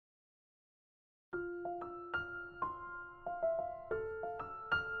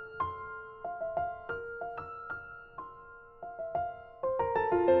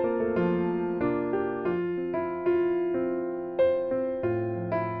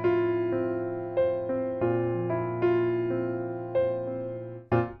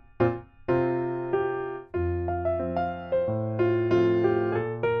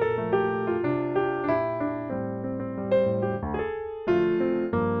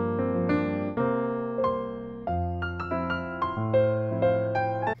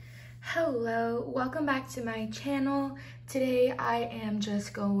welcome back to my channel. Today I am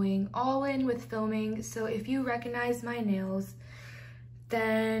just going all in with filming, so if you recognize my nails,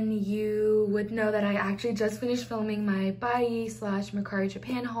 then you would know that I actually just finished filming my Bai/Mercari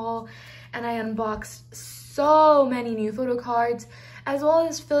Japan haul, and I unboxed so many new photo cards, as well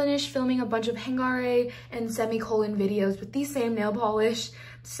as finished filming a bunch of hangare and semicolon videos with the same nail polish.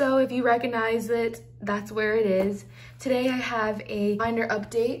 So if you recognize it, that's where it is. Today I have a binder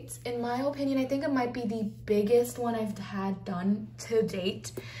update. In my opinion, I think it might be the biggest one I've had done to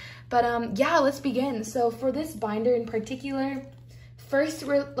date. But yeah, let's begin. So for this binder in particular, first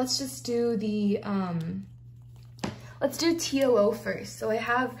let's just do the let's do TOO first. So I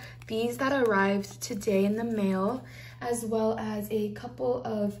have these that arrived today in the mail, as well as a couple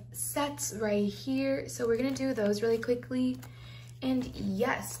of sets right here. So we're gonna do those really quickly. And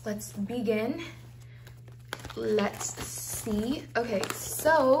yes, let's begin. Let's see. Okay,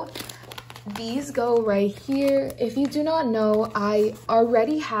 so these go right here. If you do not know, I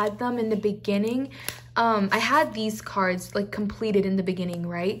already had them in the beginning. I had these cards like completed in the beginning,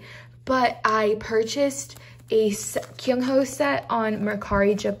 right? But I purchased a Kyungho set on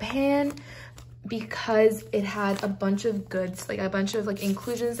Mercari Japan because it had a bunch of goods, like a bunch of like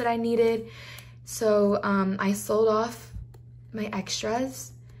inclusions that I needed. So I sold off my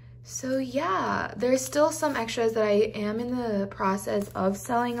extras. So yeah, there's still some extras that I am in the process of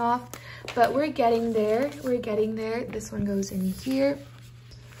selling off, but we're getting there. We're getting there. This one goes in here.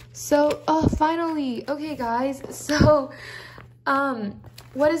 So finally, okay guys, so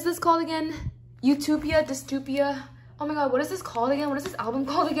what is this called again? Utopia, Dystopia. Oh my god, what is this called again? What is this album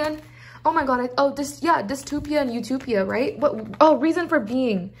called again? Oh my god, Dystopia and Utopia, right? Reason for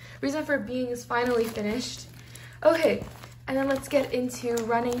Being is finally finished. Okay, and then let's get into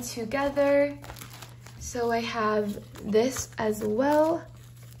Running Together. So I have this as well.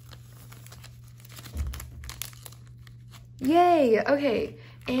 Yay, okay.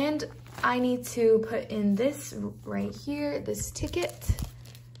 And I need to put in this right here, this ticket.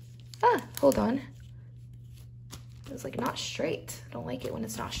 Hold on. It's like not straight. I don't like it when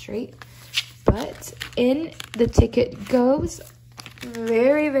it's not straight. But in the ticket goes.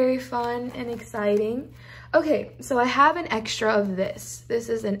 Very, very fun and exciting. Okay, so I have an extra of this. This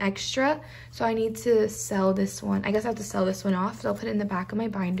is an extra, so I need to sell this one. I guess I have to sell this one off, so I'll put it in the back of my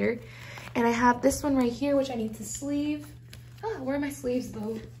binder. And I have this one right here, which I need to sleeve. Where are my sleeves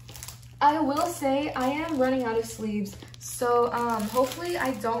though? I will say I am running out of sleeves, so hopefully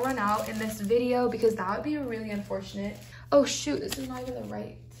I don't run out in this video, because that would be really unfortunate. Oh shoot, this is not even the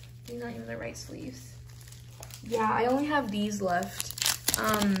right, these aren't even the right sleeves. Yeah, I only have these left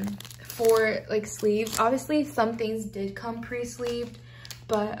for like sleeves. Obviously some things did come pre-sleeved,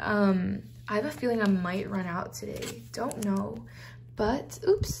 but I have a feeling I might run out today. Don't know, but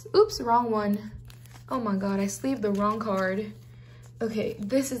oops, wrong one. Oh my god, I sleeved the wrong card. Okay,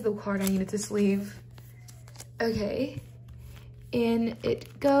 this is the card I needed to sleeve. Okay, in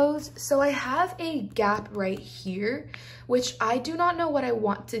it goes. So I have a gap right here, which I do not know what I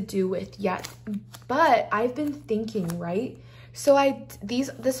want to do with yet, but I've been thinking, right? So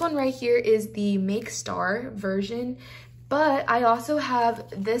this one right here is the Make Star version, but I also have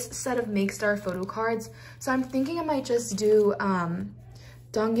this set of Make Star photo cards. So I'm thinking I might just do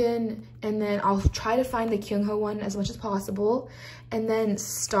Dongin, and then I'll try to find the Kyungho one as much as possible, and then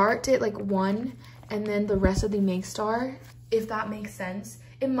start it like one, and then the rest of the Make Star, if that makes sense.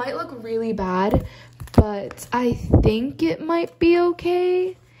 It might look really bad, but I think it might be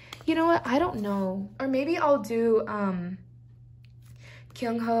okay. You know what? I don't know. Or maybe I'll do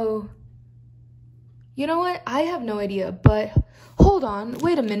Kyungho. You know what? I have no idea, but hold on.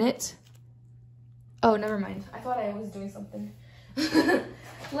 Wait a minute. Oh, never mind. I thought I was doing something.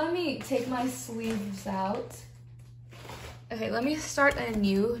 Let me take my sleeves out. Okay, let me start a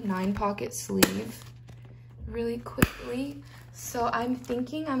new 9-pocket sleeve really quickly. So I'm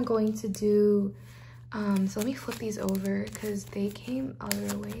thinking I'm going to do, so let me flip these over because they came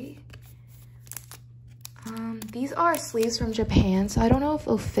other way. These are sleeves from Japan, so I don't know if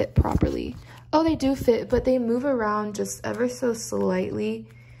they'll fit properly. Oh, they do fit, but they move around just ever so slightly,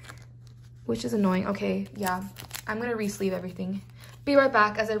 which is annoying. Okay, yeah, I'm gonna re-sleeve everything. Be right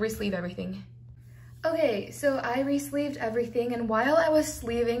back as I re-sleeve everything. Okay, so I re-sleeved everything, and while I was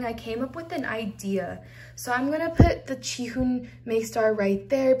sleeving, I came up with an idea. So I'm gonna put the Chihun Make Star right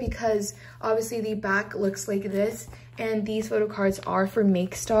there, because obviously the back looks like this, and these photo cards are for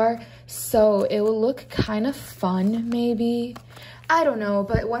Make Star, so it will look kind of fun, maybe. I don't know,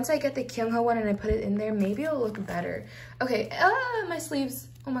 but once I get the Kyungho one and I put it in there, maybe it'll look better. Okay, my sleeves.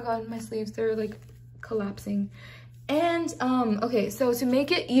 Oh my god, my sleeves, they're like collapsing. And okay, so to make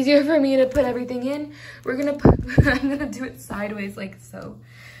it easier for me to put everything in, we're gonna put I'm gonna do it sideways like so.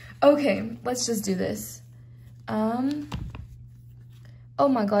 Okay, let's just do this. Oh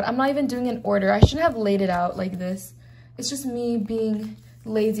my god, I'm not even doing an order. I shouldn't have laid it out like this. It's just me being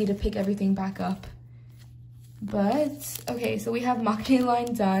lazy to pick everything back up. But okay, so we have maknae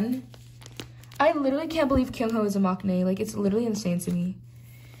line done. I literally can't believe Kyungho is a maknae. Like, it's literally insane to me.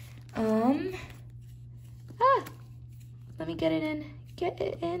 Let me get it in. Get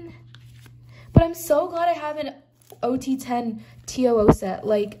it in. But I'm so glad I have an OT10 TOO set.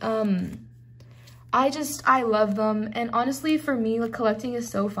 Like, I love them. And honestly, for me, like, collecting is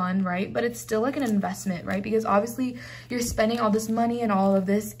so fun, right? But it's still like an investment, right? Because obviously you're spending all this money and all of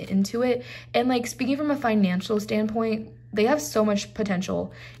this into it. And like, speaking from a financial standpoint, they have so much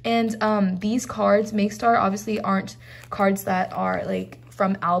potential. And these cards, Make Star, obviously aren't cards that are like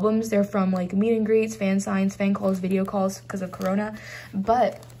from albums. They're from like meet and greets, fan signs, fan calls, video calls because of Corona.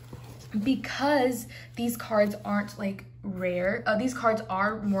 But because these cards aren't like rare, these cards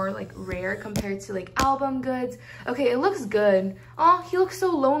are more like rare compared to like album goods. Okay, it looks good. Oh, he looks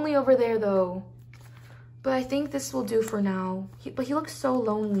so lonely over there though. But I think this will do for now. But he looks so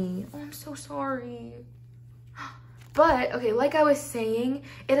lonely. Oh, I'm so sorry. But okay, like I was saying,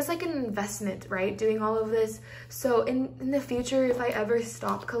 it is like an investment, right? Doing all of this. So in the future, if I ever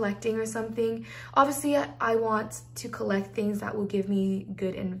stop collecting or something, obviously I want to collect things that will give me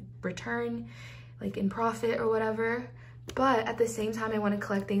good in return, like in profit or whatever. But at the same time, I want to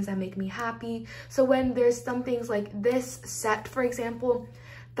collect things that make me happy. So when there's some things like this set, for example,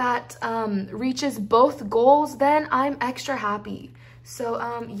 that reaches both goals, then I'm extra happy. So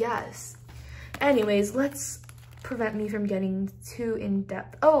yes. Anyways, let's prevent me from getting too in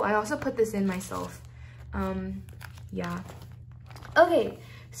depth. Oh, I also put this in myself. Yeah. Okay,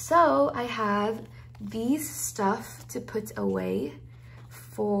 so I have these stuff to put away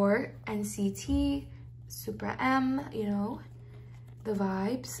for NCT, Super M, you know, the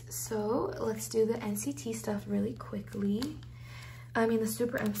vibes. So let's do the NCT stuff really quickly. I mean the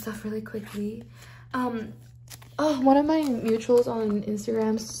Super M stuff really quickly. Oh, one of my mutuals on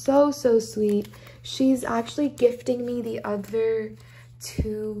Instagram, so sweet. She's actually gifting me the other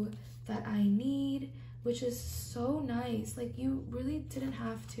two that I need, which is so nice. Like, you really didn't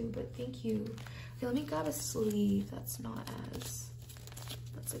have to, but thank you. Okay, let me grab a sleeve that's not as,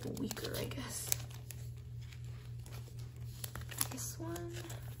 that's like weaker, I guess. This one.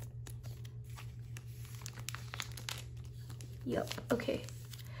 Yep, okay.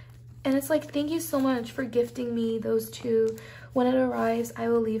 And it's like, thank you so much for gifting me those two. When it arrives, I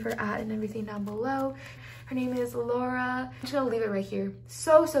will leave her at and everything down below. Her name is Laura. I'm just gonna leave it right here.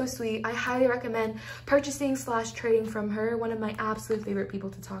 So sweet. I highly recommend purchasing / trading from her. One of my absolute favorite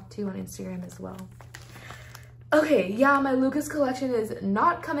people to talk to on Instagram as well. Okay, yeah, my Lucas collection is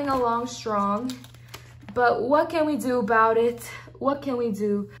not coming along strong, but what can we do about it? What can we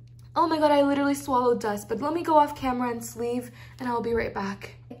do? Oh my god, I literally swallowed dust, but let me go off camera and sleeve and I'll be right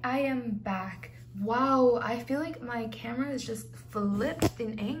back. I am back. Wow, I feel like my camera is just flipped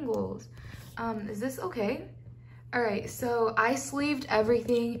in angles. Is this okay? All right, so I sleeved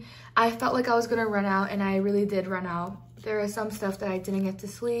everything. I felt like I was gonna run out and I really did run out. There is some stuff that I didn't get to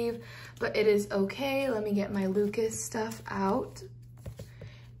sleeve, but it is okay. Let me get my Lucas stuff out.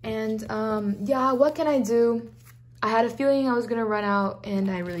 And yeah, what can I do? I had a feeling I was gonna run out and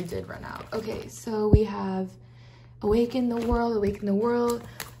I really did run out. Okay, so we have Awaken the World.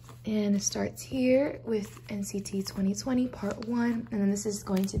 And it starts here with NCT 2020 part 1. And then this is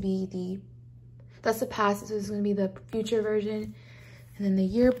going to be that's the past. This is going to be the future version. And then the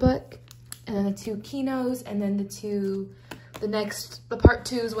yearbook. And then the 2 keynotes. And then the part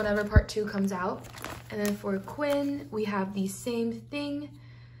 2s whenever part 2 comes out. And then for Quinn, we have the same thing.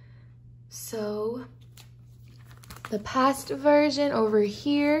 So the past version over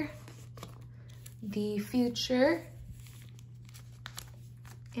here. The future.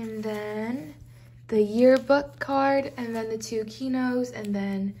 And then the yearbook card, and then the 2 keynotes, and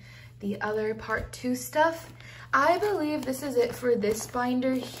then the other part 2 stuff. I believe this is it for this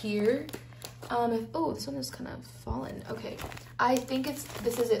binder here. Oh, this one is kind of fallen. Okay, I think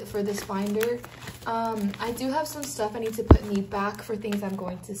this is it for this binder. I do have some stuff I need to put in the back for things I'm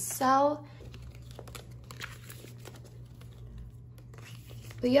going to sell.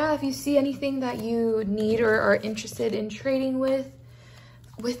 But yeah, if you see anything that you need or are interested in trading with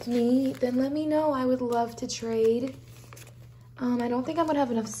me, then let me know. I would love to trade. I don't think I'm gonna have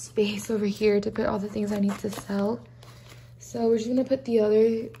enough space over here to put all the things I need to sell. So we're just gonna put the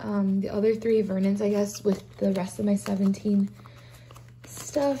other 3 Vernons, I guess, with the rest of my 17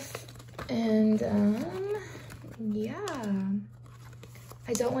 stuff. And yeah,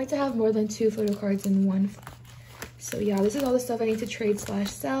 I don't like to have more than 2 photo cards in one. So yeah, this is all the stuff I need to trade slash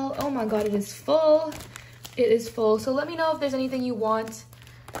sell. Oh my god, it is full. It is full. So let me know if there's anything you want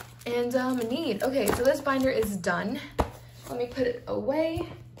and need. Okay, so this binder is done. Let me put it away.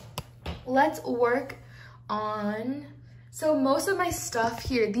 Let's work on, so most of my stuff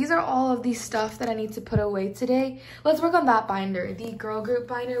here, these are all of the stuff that I need to put away today. Let's work on that binder, the girl group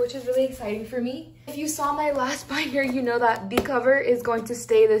binder, which is really exciting for me. If you saw my last binder, you know that the cover is going to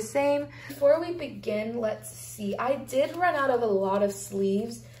stay the same. Before we begin, let's see. I did run out of a lot of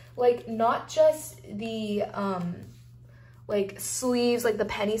sleeves, like not just the like sleeves, like the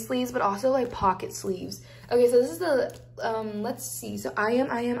penny sleeves, but also like pocket sleeves. Okay, so this is the let's see. So I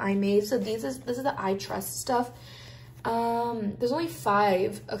made. So this is the I Trust stuff. There's only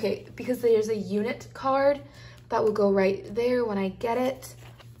 5. Okay, because there's a unit card that will go right there when I get it.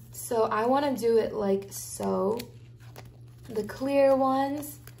 So I want to do it like so. The clear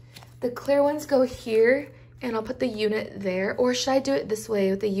ones go here, and I'll put the unit there. Or should I do it this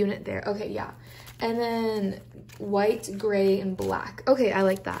way with the unit there? Okay, yeah. And then white, gray, and black. Okay, I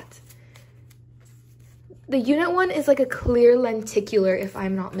like that. The unit one is like a clear lenticular, if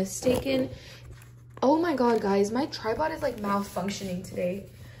I'm not mistaken. Oh my god, guys, my tripod is like malfunctioning today.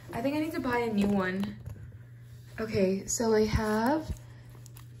 I think I need to buy a new one. Okay, so I have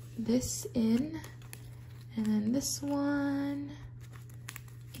this in, and then this one,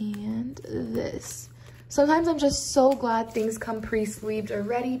 and this. Sometimes I'm just so glad things come pre-sleeved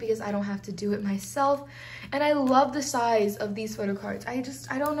already because I don't have to do it myself. And I love the size of these photo cards. I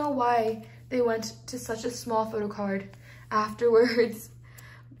don't know why they went to such a small photo card afterwards.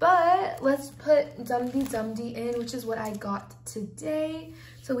 But let's put Dumdy Dumdy in, which is what I got today.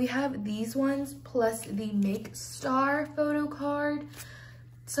 So we have these ones plus the Make Star photo card.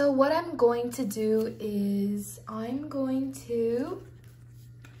 So what I'm going to do is I'm going to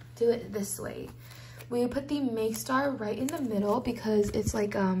do it this way. We put the Make Star right in the middle because it's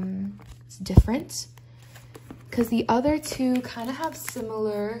like, it's different. Because the other two kind of have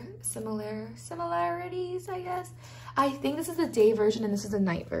similarities, I guess. I think this is the day version and this is the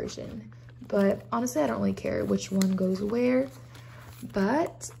night version. But honestly, I don't really care which one goes where.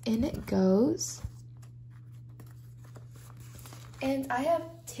 But in it goes. And I have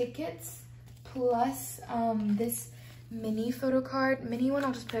tickets plus this mini photo card. Mini one,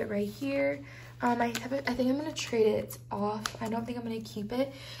 I'll just put it right here. I think I'm gonna trade it off. I don't think I'm gonna keep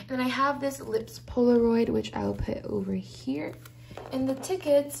it. And then I have this lips Polaroid, which I'll put over here. And the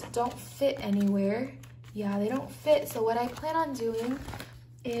tickets don't fit anywhere. Yeah, they don't fit. So what I plan on doing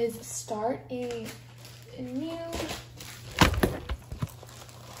is start a new...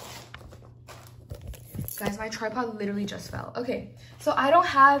 Guys, my tripod literally just fell. Okay, so I don't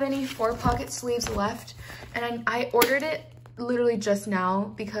have any 4-pocket sleeves left. And I ordered it literally just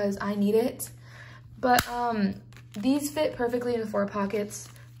now because I need it. But these fit perfectly in 4 pockets.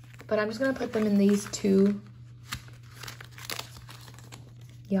 But I'm just going to put them in these 2.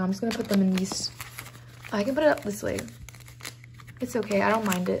 Yeah, I'm just going to put them in these. I can put it up this way. It's okay. I don't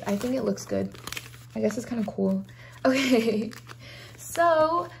mind it. I think it looks good. I guess it's kind of cool. Okay.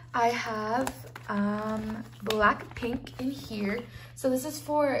 So I have blackpink in here. So this is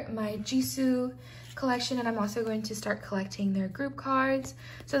for my Jisoo collection, and I'm also going to start collecting their group cards.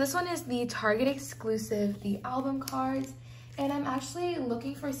 So this one is the Target exclusive, the album cards, and I'm actually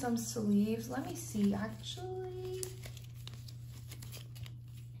looking for some sleeves. Let me see, actually.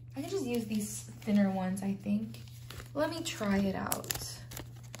 I can just use these thinner ones, I think. Let me try it out.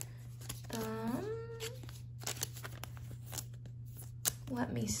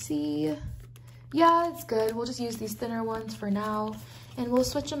 Let me see. Yeah, it's good. We'll just use these thinner ones for now. And we'll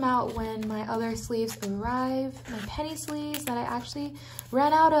switch them out when my other sleeves arrive. My penny sleeves that I actually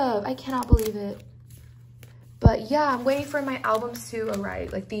ran out of. I cannot believe it. But yeah, I'm waiting for my albums to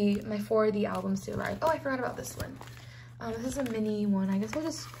arrive. Like my 4D albums to arrive. Oh, I forgot about this one. This is a mini one. I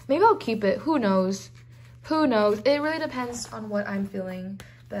guess maybe I'll keep it. Who knows? Who knows? It really depends on what I'm feeling.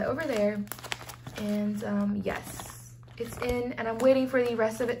 But over there. And yes. It's in, and I'm waiting for the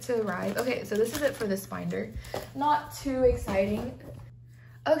rest of it to arrive. Okay, so this is it for this binder. Not too exciting.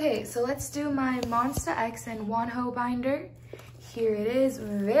 Okay, so let's do my Monsta X and Wonho binder. Here it is,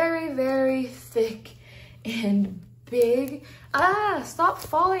 very, very thick and big. Ah, stop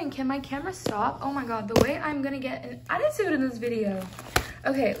falling. Can my camera stop? Oh my god, the way I'm gonna get an attitude in this video.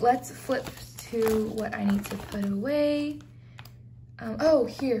 Okay, let's flip to what I need to put away. Oh,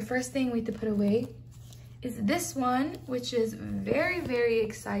 here, first thing we need to put away is this one, which is very, very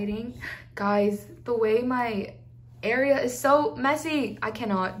exciting. Guys, the way my area is so messy, I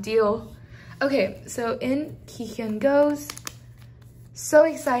cannot deal. Okay, so in Kihyun goes. So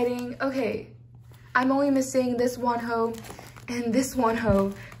exciting. Okay, I'm only missing this wonho and this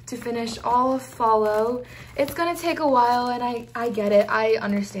wonho to finish all of follow. It's gonna take a while, and I get it, I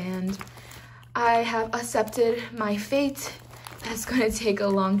understand. I have accepted my fate. That's gonna take a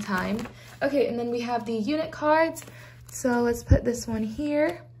long time. Okay, and then we have the unit cards. So let's put this one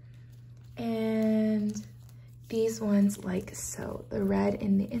here, and these ones like so. The red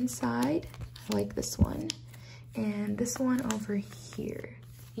in the inside, I like this one, and this one over here.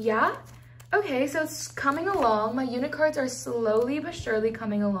 Yeah? Okay, so it's coming along. My unit cards are slowly but surely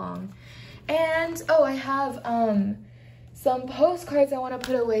coming along. And, oh, I have some postcards I want to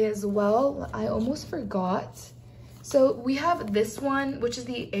put away as well. I almost forgot. So we have this one, which is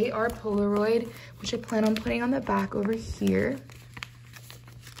the AR Polaroid, which I plan on putting on the back over here.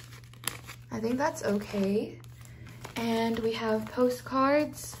 I think that's okay. And we have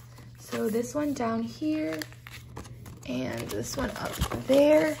postcards. So this one down here and this one up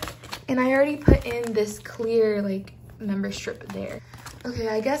there. And I already put in this clear like member strip there. Okay,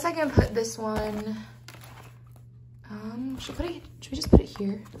 I guess I can put this one. Should we just put it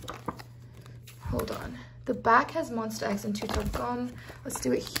here? Hold on. The back has Monsta X and 2 Top Gum. Let's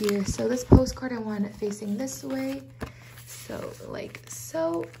do it here. So this postcard, I want it facing this way. So like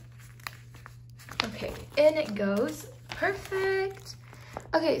so. Okay, in it goes. Perfect.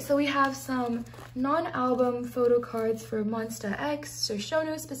 Okay, so we have some non-album photo cards for Monsta X, or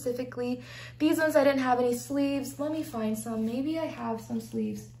Shonu specifically. These ones I didn't have any sleeves. Let me find some. Maybe I have some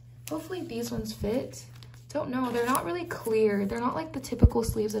sleeves. Hopefully these ones fit. Don't know. They're not really clear. They're not like the typical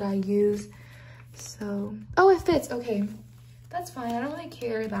sleeves that I use. So, oh, it fits. Okay, that's fine. I don't really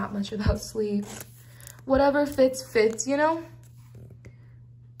care that much about sleeves. Whatever fits, fits, you know?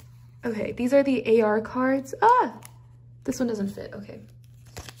 Okay, these are the AR cards. Ah, this one doesn't fit. Okay.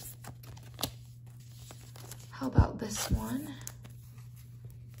 How about this one?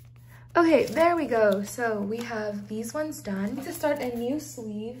 Okay, there we go. So we have these ones done. To start a new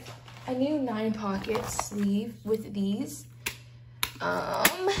sleeve, a new 9-pocket sleeve with these.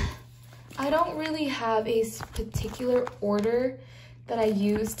 I don't really have a particular order that I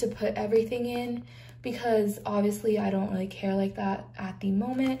use to put everything in, because obviously I don't really care like that at the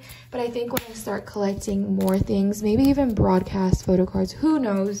moment. But I think when I start collecting more things, maybe even broadcast photo cards, who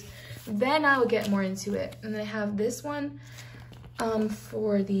knows, then I will get more into it. And then I have this one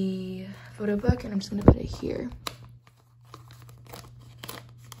for the photo book, and I'm just gonna put it here.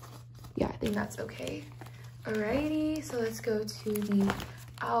 Yeah, I think that's okay. Alrighty, so let's go to the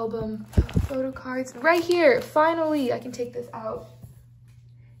album photo cards. Right here, finally, I can take this out.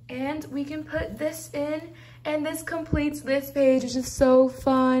 And we can put this in, and this completes this page, which is so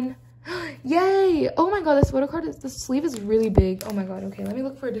fun. Yay! Oh my god, this photo card, the sleeve is really big. Oh my god, okay, let me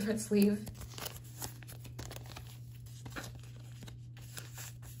look for a different sleeve.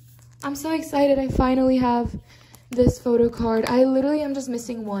 I'm so excited I finally have this photo card. I literally am just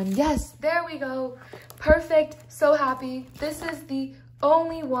missing one. Yes, there we go. Perfect, so happy. This is the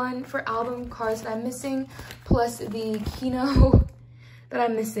only one for album cards that I'm missing, plus the Kino that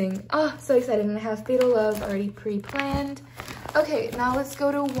I'm missing. Oh, so excited. And I have Fatal Love already pre-planned. Okay, now let's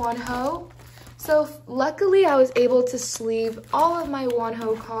go to Wonho. So luckily I was able to sleeve all of my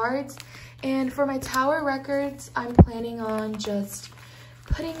Wonho cards. And for my Tower Records, I'm planning on just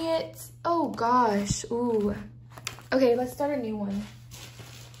putting it, oh gosh, ooh. Okay, let's start a new one.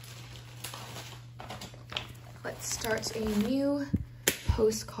 Let's start a new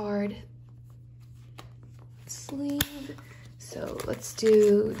postcard sleeve. So let's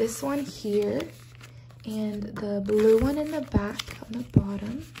do this one here, and the blue one in the back on the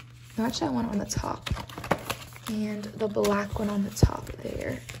bottom. No, actually I want it on the top. And the black one on the top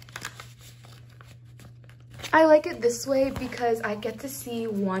there. I like it this way because I get to see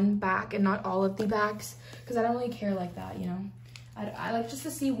one back and not all of the backs, because I don't really care like that, you know? I like just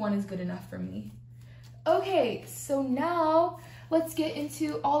to see one is good enough for me. Okay, so now let's get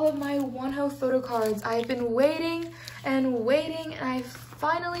into all of my Wonho photo cards. I've been waiting and waiting, and I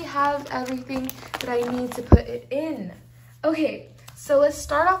finally have everything that I need to put it in. Okay, so let's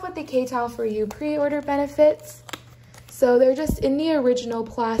start off with the K-Town For You pre-order benefits. So they're just in the original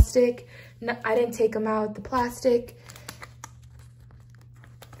plastic. No, I didn't take them out of the plastic.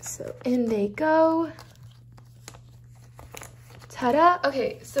 So in they go. Ta-da!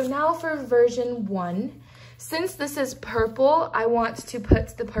 Okay, so now for version 1. Since this is purple, I want to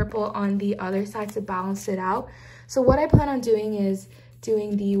put the purple on the other side to balance it out. So what I plan on doing is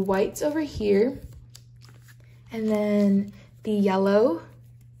doing the whites over here, and then the yellow.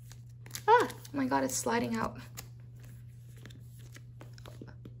 Ah, oh my god, it's sliding out.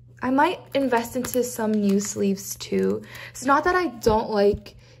 I might invest into some new sleeves too. It's not that I don't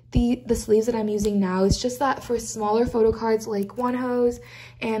like the sleeves that I'm using now. It's just that for smaller photo cards like 1-hos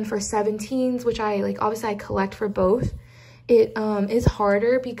and for 17s, which I like, obviously I collect for both, it is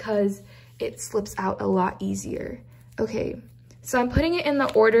harder because it slips out a lot easier. Okay, so I'm putting it in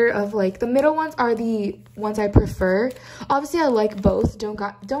the order of like, the middle ones are the ones I prefer. Obviously I like both, don't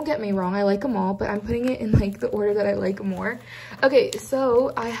get me wrong, I like them all, but I'm putting it in like the order that I like more. Okay,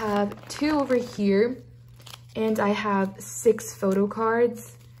 so I have 2 over here and I have 6 photo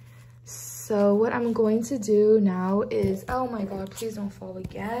cards. So what I'm going to do now is, oh my god, please don't fall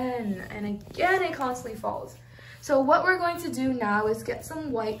again. And again, it constantly falls. So what we're going to do now is get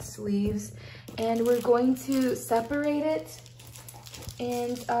some white sleeves and we're going to separate it.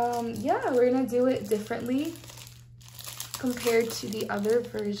 And yeah, we're gonna do it differently compared to the other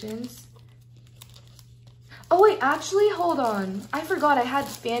versions. Oh wait, actually, hold on. I forgot I had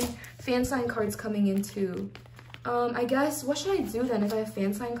fan sign cards coming in too. I guess, what should I do then if I have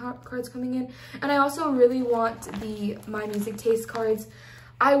fan sign cards coming in? And I also really want the My Music Taste cards.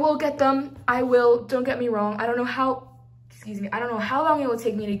 I will get them. I will, don't get me wrong. I don't know how, excuse me, I don't know how long it will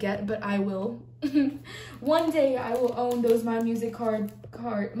take me to get, but I will. One day I will own those My Music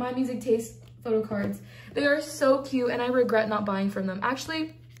Taste photo cards. They are so cute and I regret not buying from them.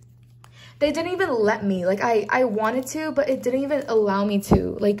 Actually, they didn't even let me. Like I wanted to, but it didn't even allow me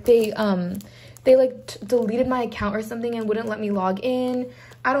to. Like they like deleted my account or something and wouldn't let me log in.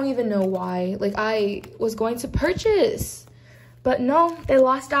 I don't even know why. Like I was going to purchase, but no, they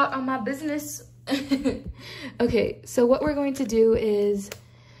lost out on my business. Okay, so what we're going to do is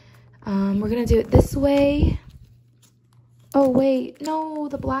we're gonna do it this way. Oh wait, no,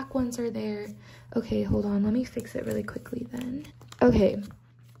 the black ones are there. Okay, hold on, let me fix it really quickly then. Okay,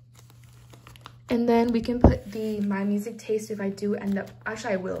 and then we can put the My Music Taste if I do end up,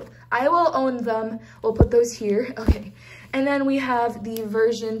 actually I will own them. We'll put those here. Okay, and then we have the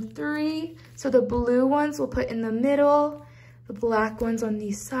version 3. So the blue ones we'll put in the middle, the black ones on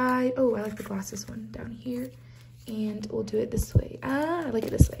the side. Oh, I like the glasses one down here. And we'll do it this way. Ah, I like it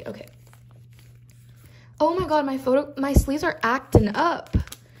this way. Okay. Oh my god, my sleeves are acting up.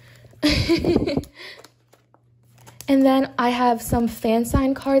 And then I have some fan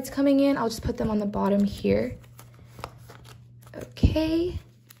sign cards coming in. I'll just put them on the bottom here. Okay.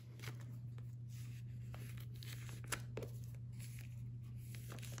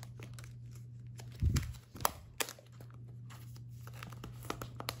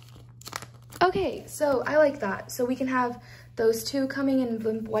 Okay, so I like that. So we can have those 2 coming in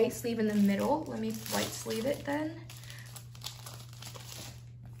the white sleeve in the middle. Let me white sleeve it then.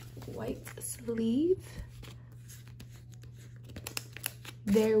 White sleeve.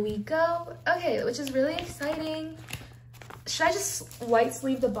 There we go. Okay, which is really exciting. Should I just white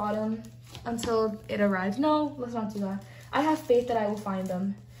sleeve the bottom until it arrives? No, let's not do that. I have faith that I will find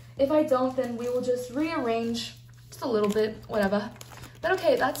them. If I don't, then we will just rearrange just a little bit, whatever. But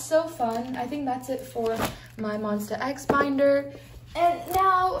okay, that's so fun. I think that's it for my Monsta X binder. And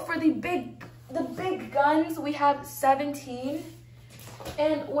now for the big guns, we have 17.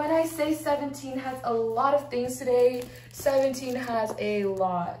 And when I say 17 has a lot of things today, 17 has a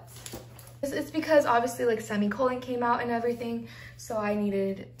lot. It's because obviously like semicolon came out and everything, so I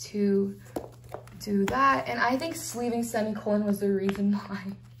needed to do that. And I think sleeving semicolon was the reason why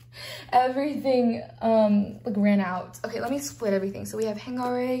everything like ran out. Okay, let me split everything. So we have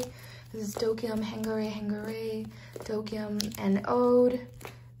Hangare, this is Dokyum, Hangare, Dokyum, and Ode,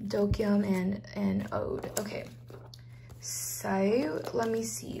 Dokyum, and Ode. Okay, so let me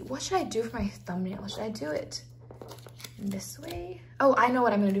see. What should I do for my thumbnail? Should I do it this way? Oh, I know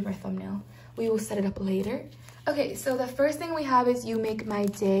what I'm gonna do for my thumbnail. We will set it up later. Okay, so the first thing we have is You Make My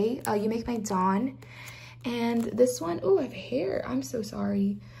Day, You Make My Dawn. And this one, oh, I have hair. I'm so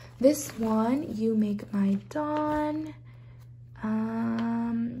sorry. This one, You Make My Dawn.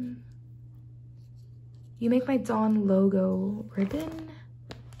 You Make My Dawn logo ribbon.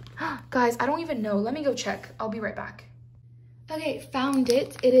 Guys, I don't even know. Let me go check. I'll be right back. Okay, found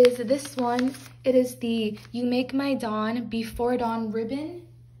it. It is this one. It is the You Make My Dawn Before Dawn ribbon.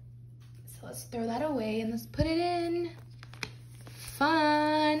 So let's throw that away and let's put it in.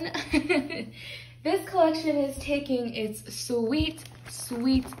 Fun. This collection is taking its sweet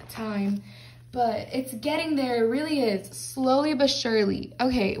time, but it's getting there. It really is, slowly but surely.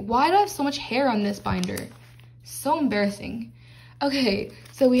 Okay, why do I have so much hair on this binder? So embarrassing. Okay,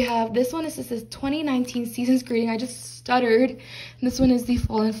 so we have this one. This is 2019 Season's Greeting. I just stuttered. And this one is the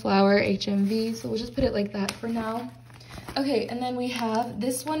Fallen Flower HMV, so we'll just put it like that for now. Okay, and then we have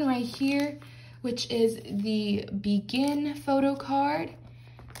this one right here, which is the Begin photo card.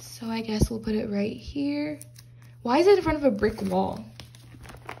 So I guess we'll put it right here. Why is it in front of a brick wall?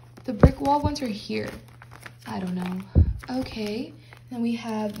 The brick wall ones are here. I don't know. Okay, then we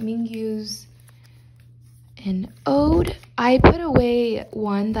have Mingyu's an ode. I put away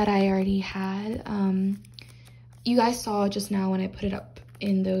one that I already had. You guys saw just now when I put it up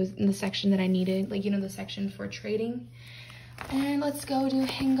in the section that I needed, like, you know, the section for trading. And let's go do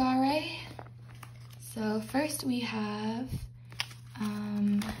Hingare. So first we have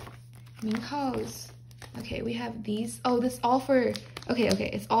Minho's. Okay, we have these. Oh, this all for, okay,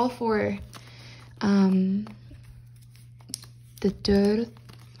 it's all for the dirt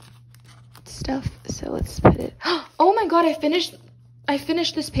stuff. So let's put it. Oh my god, I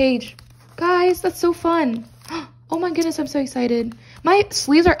finished this page. Guys, that's so fun. Oh my goodness, I'm so excited. My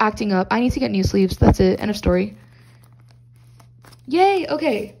sleeves are acting up. I need to get new sleeves. That's it. End of story. Yay,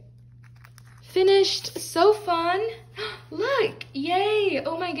 okay. Finished. So fun. Look, yay.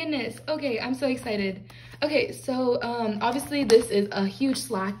 Oh my goodness. Okay, I'm so excited. Okay, so obviously this is a huge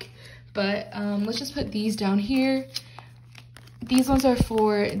slack, but let's just put these down here. These ones are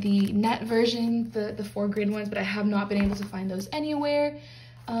for the net version, the 4 grade ones, but I have not been able to find those anywhere.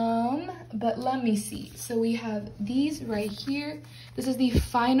 But let me see. So we have these right here. This is the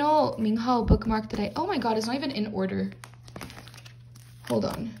final Minghao bookmark that oh my god, it's not even in order. Hold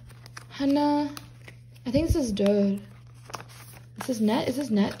on. Hana, I think this is dirt. This is net, is this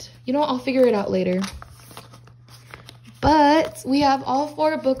net? You know what, I'll figure it out later. But we have all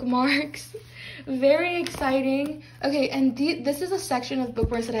 4 bookmarks. Very exciting. Okay, and this is a section of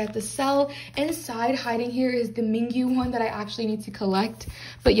bookmarks that I have to sell. Inside, hiding here, is the Mingyu one that I actually need to collect.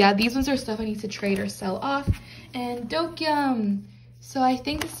 But yeah, these ones are stuff I need to trade or sell off. And Dokyum. So I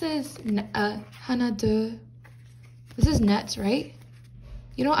think this is Hanade. This is nets, right?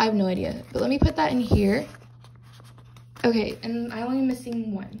 You know, I have no idea. But let me put that in here. Okay, and I'm only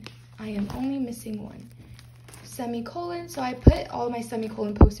missing one. I am only missing one. Semicolon. So I put all my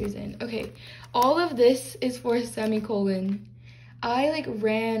semicolon posters in. Okay, all of this is for semicolon. I like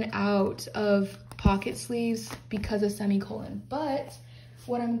ran out of pocket sleeves because of semicolon, but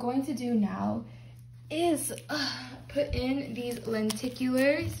what I'm going to do now is put in these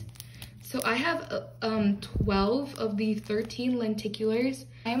lenticulars. So I have 12 of the 13 lenticulars.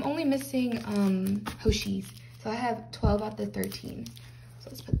 I am only missing Hoshi's, so I have 12 out of the 13. So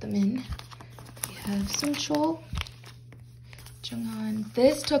let's put them in. We have Sunchul, Junghan.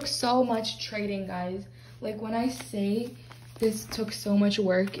 This took so much trading, guys. Like, when I say this took so much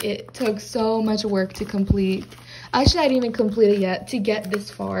work, it took so much work to complete. Actually, I didn't even complete it yet to get this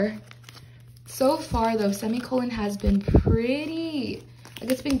far. So far, though, semicolon has been pretty,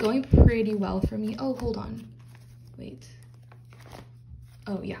 like, it's been going pretty well for me. Oh, hold on. Wait.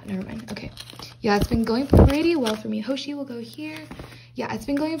 Oh, yeah, never mind. Okay. Yeah, it's been going pretty well for me. Hoshi will go here. Yeah, it's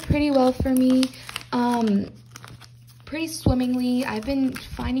been going pretty well for me. Pretty swimmingly. I've been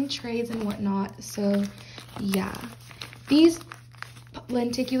finding trades and whatnot. So, yeah. These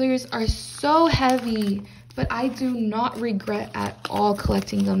lenticulars are so heavy, but I do not regret at all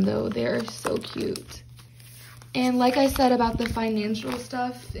collecting them, though. They're so cute. And like I said about the financial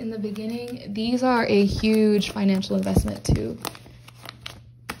stuff in the beginning, these are a huge financial investment, too.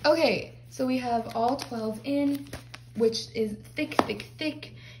 Okay, so we have all 12 in, which is thick, thick,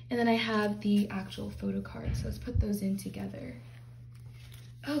 thick. And then I have the actual photo cards. So let's put those in together.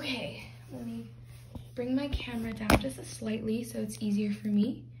 Okay, let me bring my camera down just slightly so it's easier for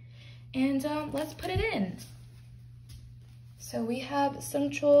me. And let's put it in. So we have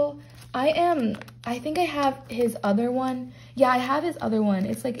Sunchul. I think I have his other one. Yeah, I have his other one.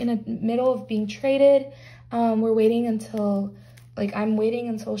 It's like in the middle of being traded. We're waiting until, like, I'm waiting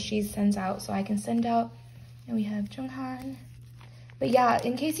until she sends out so I can send out. And we have Junghan. But yeah,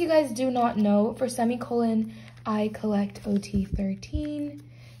 in case you guys do not know, for semicolon, I collect OT13,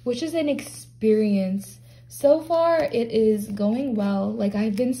 which is an experience. So far, it is going well, like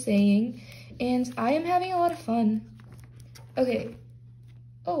I've been saying, and I am having a lot of fun. Okay.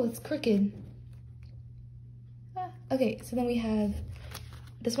 Oh, it's crooked. Okay, so then we have,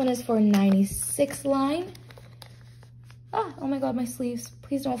 this one is for 96 line. Oh my god, my sleeves.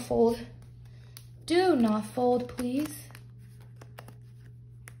 Please don't fold. Do not fold, please.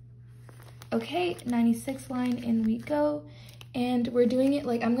 Okay, 96 line, in we go. And we're doing it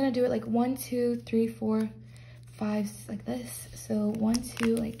like, I'm gonna do it like 1, 2, 3, 4, 5, like this. So 1,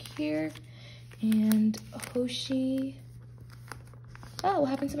 2, like here. And Hoshi. Oh, what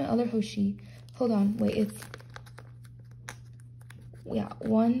happened to my other Hoshi? Hold on, wait, it's, yeah,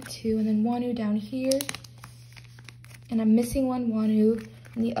 1, 2, and then Wanu down here. And I'm missing one Wanu.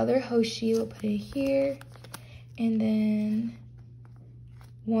 And the other Hoshi, we'll put it here. And then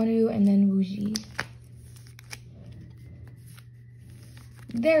Wonu, and then Wuji.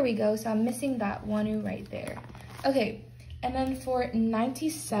 There we go. So I'm missing that Wonu right there. Okay, and then for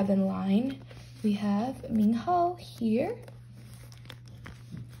 97 line, we have Mingho here.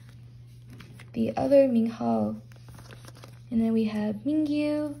 The other Mingho. And then we have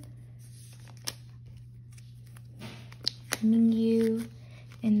Mingyu,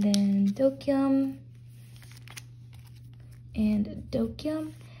 and then Dokyum, and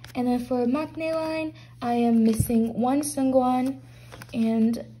Dokyum. And then for maknae line, I am missing one Seungwon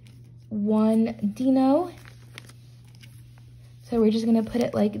and one Dino. So we're just gonna put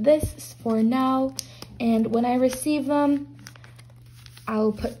it like this for now. And when I receive them,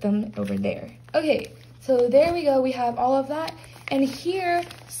 I'll put them over there. Okay, so there we go, we have all of that. And here,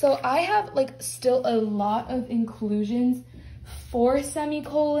 so I have like still a lot of inclusions for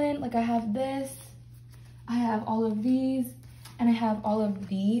semicolon. Like I have this, I have all of these, and I have all of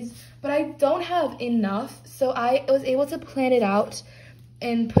these, but I don't have enough. So I was able to plan it out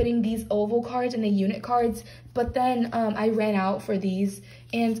and putting these oval cards and the unit cards, but then I ran out for these.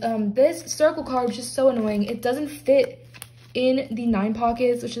 And this circle card was just so annoying. It doesn't fit in the 9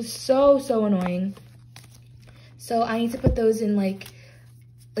 pockets, which is so annoying. So I need to put those in like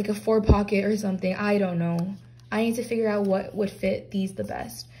a 4 pocket or something. I don't know. I need to figure out what would fit these the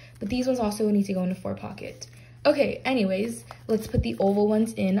best. But these ones also need to go in a 4 pocket. Okay, anyways, let's put the oval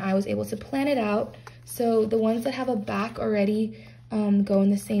ones in. I was able to plan it out. So the ones that have a back already go in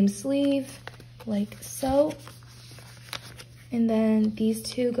the same sleeve, like so. And then these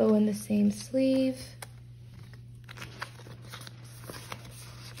two go in the same sleeve.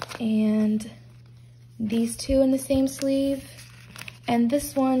 And these two in the same sleeve. And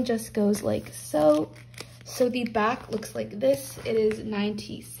this one just goes like so. So the back looks like this. It is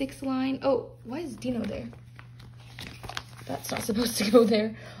 96 line. Oh, why is Dino there? That's not supposed to go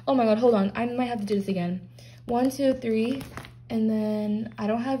there. Oh my god, hold on. I might have to do this again. 1, 2, 3. And then I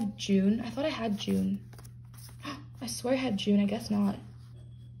don't have June. I thought I had June. I swear I had June. I guess not.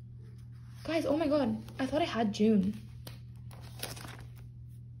 Guys, oh my god. I thought I had June.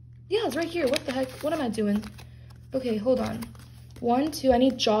 Yeah, it's right here. What the heck? What am I doing? Okay, hold on. 1, 2. I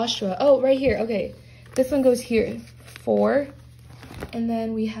need Joshua. Oh, right here. Okay. This one goes here. 4. And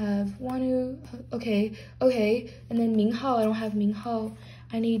then we have Wonu. Okay. And then Mingho. I don't have Mingho.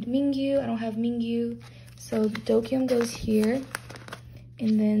 I need Mingyu. I don't have Mingyu. So Dokyum goes here.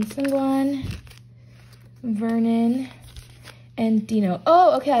 And then Seungwon, Vernon, and Dino.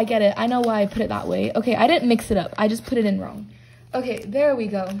 Oh, okay, I get it. I know why I put it that way. Okay, I didn't mix it up. I just put it in wrong. Okay, there we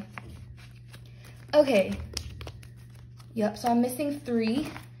go. Okay. Yep, so I'm missing 3.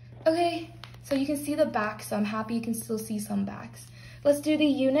 Okay, so you can see the back, so I'm happy you can still see some backs. Let's do the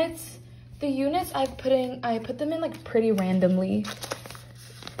units. The units I put them in like pretty randomly.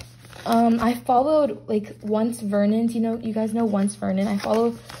 I followed like Once Vernon's, you guys know Once Vernon. I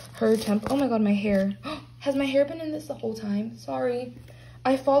follow her temp. Oh my god, my hair. Has my hair been in this the whole time? Sorry.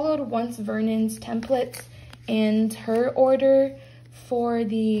 I followed Once Vernon's templates and her order for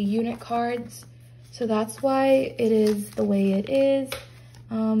the unit cards. So that's why it is the way it is.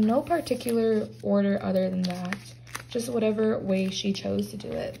 No particular order other than that. Just whatever way she chose to do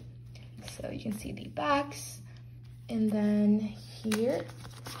it. So you can see the backs. And then here.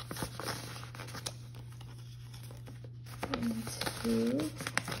 1, 2,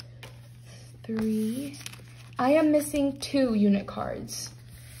 3. I am missing 2 unit cards.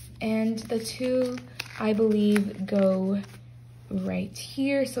 And the 2, I believe, go right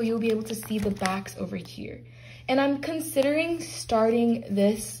here. So you'll be able to see the backs over here. And I'm considering starting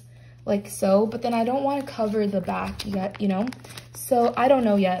this like so, but then I don't want to cover the back yet, So I don't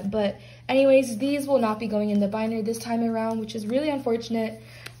know yet. But anyways, these will not be going in the binder this time around, which is really unfortunate.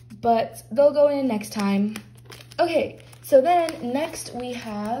 But they'll go in next time. Okay, so then next we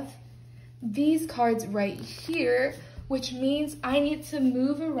have these cards right here, which means I need to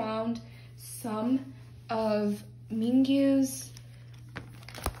move around some of Mingyu's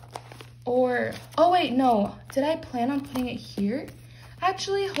oh wait, no. Did I plan on putting it here?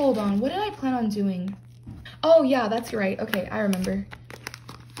 Actually, hold on. What did I plan on doing? Oh yeah, that's right. Okay, I remember.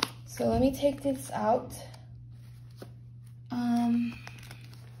 So let me take this out. I'm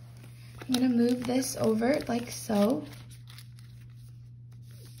gonna move this over like so.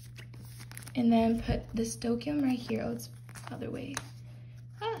 And then put this Dokyum right here. Oh, it's the other way.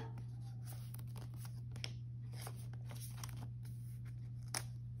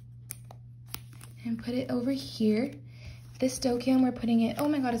 And put it over here. This Dokyum, we're putting it, oh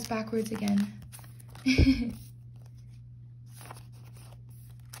my god, it's backwards again. We're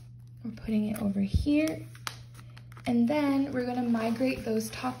putting it over here. And then we're gonna migrate those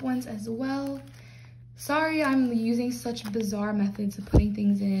top ones as well. Sorry I'm using such bizarre methods of putting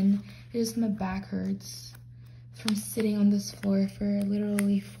things in. It's just my back hurts from sitting on this floor for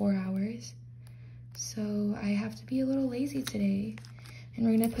literally 4 hours. So I have to be a little lazy today. And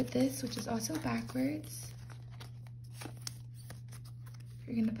we're gonna put this, which is also backwards.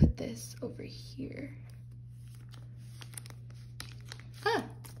 We're gonna put this over here. Ah!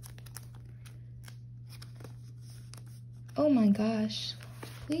 Oh my gosh.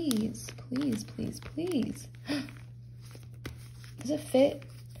 Please, please, please, please. Does it fit?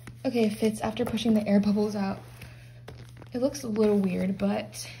 Okay, it fits after pushing the air bubbles out. It looks a little weird,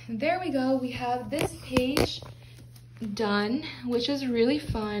 but there we go. We have this page done, which is really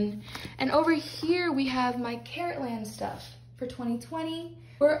fun. And over here, we have my Carrotland stuff for 2020.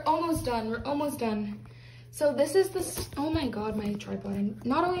 We're almost done. We're almost done. So this is the, oh my God, my tripod. And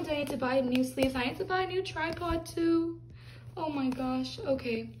not only do I need to buy new sleeves, I need to buy a new tripod too. Oh my gosh,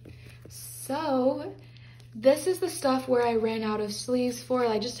 okay. So this is the stuff where I ran out of sleeves for.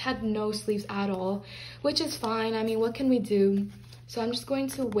 I just had no sleeves at all, which is fine. I mean, what can we do? So I'm just going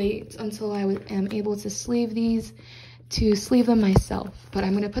to wait until I am able to sleeve these, to sleeve them myself, but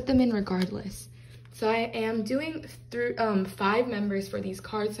I'm gonna put them in regardless. So I am doing through 5 members for these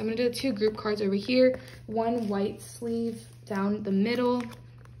cards. So I'm gonna do 2 group cards over here, 1 white sleeve down the middle.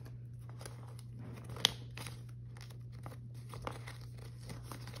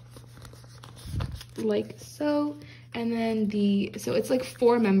 Like so, and then so it's like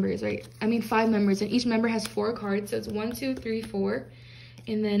 4 members, right? I mean 5 members, and each member has 4 cards, so it's 1, 2, 3, 4,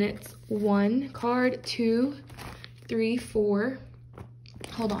 and then it's 1 card, 2, 3, 4.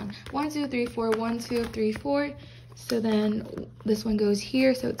 Hold on, 1, 2, 3, 4, 1, 2, 3, 4. So then this one goes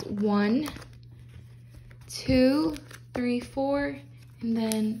here, so it's 1, 2, 3, 4, and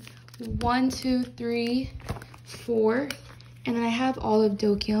then 1, 2, 3, 4, and then I have all of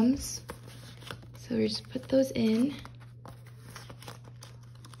Dokyum's. So we just put those in.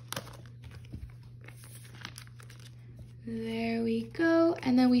 There we go.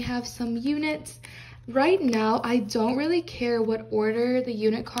 And then we have some units. Right now, I don't really care what order the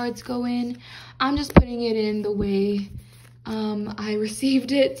unit cards go in. I'm just putting it in the way I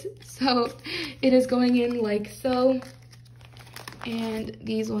received it. So it is going in like so. And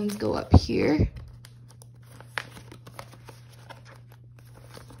these ones go up here.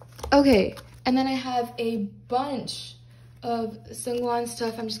 Okay. And then I have a bunch of Sungwon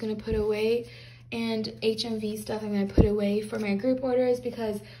stuff I'm just gonna put away, and HMV stuff I'm gonna put away for my group orders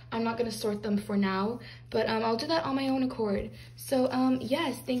because I'm not gonna sort them for now, but I'll do that on my own accord. So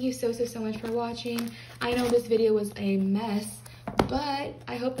yes, thank you so much for watching. I know this video was a mess, but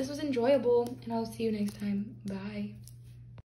I hope this was enjoyable, and I'll see you next time. Bye.